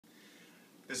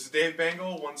This is Dave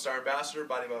Bengal, one-star ambassador,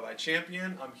 Body by Body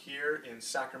champion. I'm here in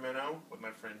Sacramento with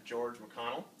my friend George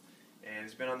McConnell, and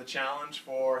he's been on the challenge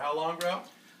for how long, bro?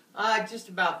 Just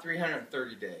about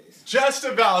 330 days. Just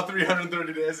about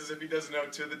 330 days, as if he doesn't know,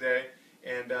 to the day.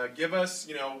 And give us,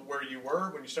 where you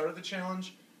were when you started the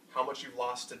challenge, how much you've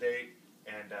lost to date,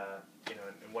 and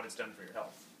and what it's done for your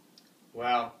health.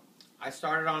 Well, I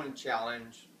started on the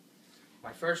challenge.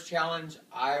 My first challenge,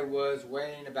 I was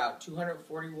weighing about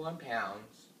 241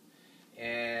 pounds,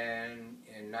 and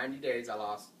in 90 days, I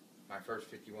lost my first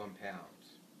 51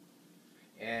 pounds.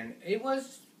 And it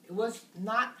was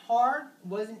not hard, it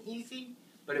wasn't easy,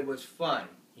 but it was fun,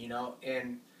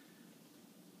 and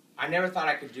I never thought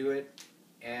I could do it.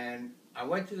 And I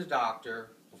went to the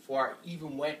doctor before I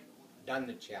even done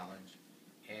the challenge,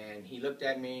 and he looked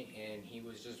at me and he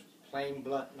was just plain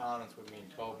blunt and honest with me and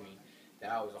told me that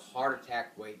I was a heart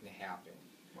attack waiting to happen.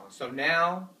 Wow. So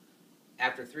now,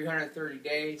 after 330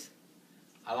 days,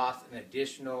 I lost an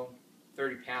additional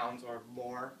 30 pounds or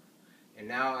more, and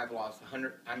now I've lost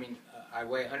I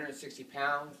weigh 160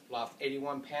 pounds, lost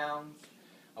 81 pounds.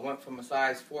 I went from a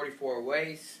size 44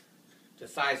 waist to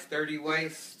size 30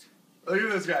 waist. Look at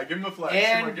this guy, give him the flex,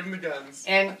 come on, give him the guns.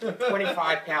 And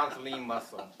 25 pounds of lean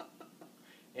muscle.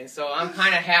 And so I'm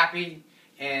kind of happy,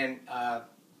 and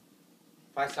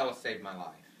Finallist saved my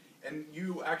life. And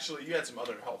you had some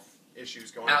other health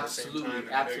issues going on at the same time.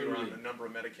 And I know you were on a number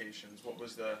of medications. What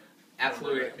was the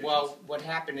Absolutely. Well, what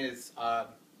happened is I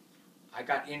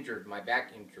got injured, my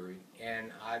back injury,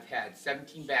 and I've had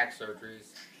 17 back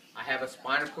surgeries. I have a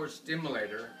spinal cord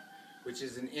stimulator, which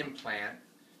is an implant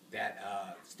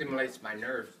that stimulates my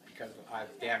nerves because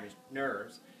I've damaged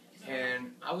nerves.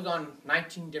 And I was on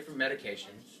 19 different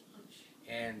medications,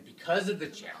 and because of the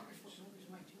challenge,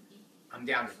 I'm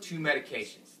down to 2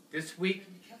 medications. This week,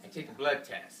 I take a blood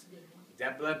test. If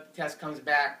that blood test comes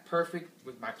back perfect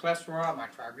with my cholesterol, my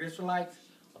triglycerides,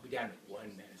 I'll be down to 1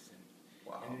 medicine.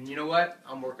 Wow. And you know what?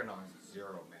 I'm working on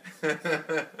 0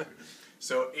 medicine.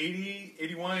 So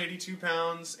 81, 82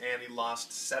 pounds, and he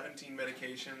lost 17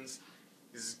 medications.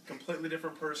 He's a completely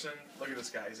different person. Look at this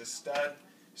guy. He's a stud.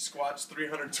 Squats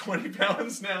 320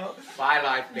 pounds now. Bye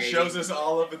life, baby. Shows us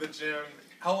all up at the gym.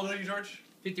 How old are you, George?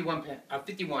 51,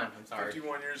 I'm sorry.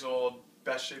 51 years old.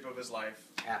 Best shape of his life.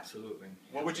 Absolutely.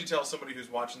 What would you tell somebody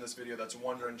who's watching this video that's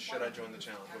wondering, should I join the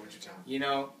challenge? What would you tell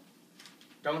them?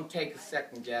 Don't take a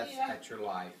second guess at your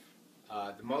life.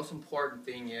 The most important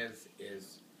thing is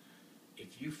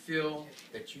if you feel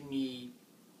that you need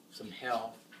some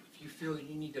help, if you feel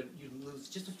you need to lose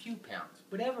just a few pounds,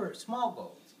 whatever, small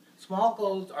goals. Small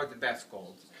goals are the best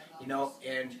goals,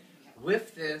 and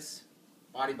with this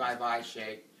Body by Body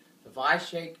shake, the Body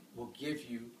shake will give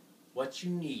you what you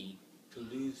need to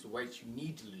lose the weight you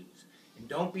need to lose. And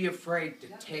don't be afraid to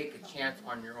take a chance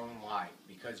on your own life,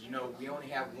 because we only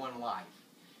have one life,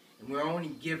 and we're only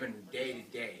given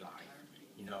day-to-day life.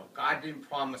 God didn't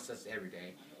promise us every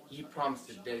day. He promised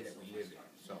the day that we live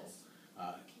in. So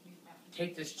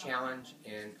take this challenge,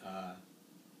 and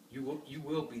you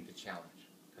will be the challenge,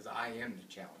 because I am the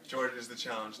challenge. George is the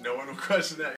challenge. No one will question that.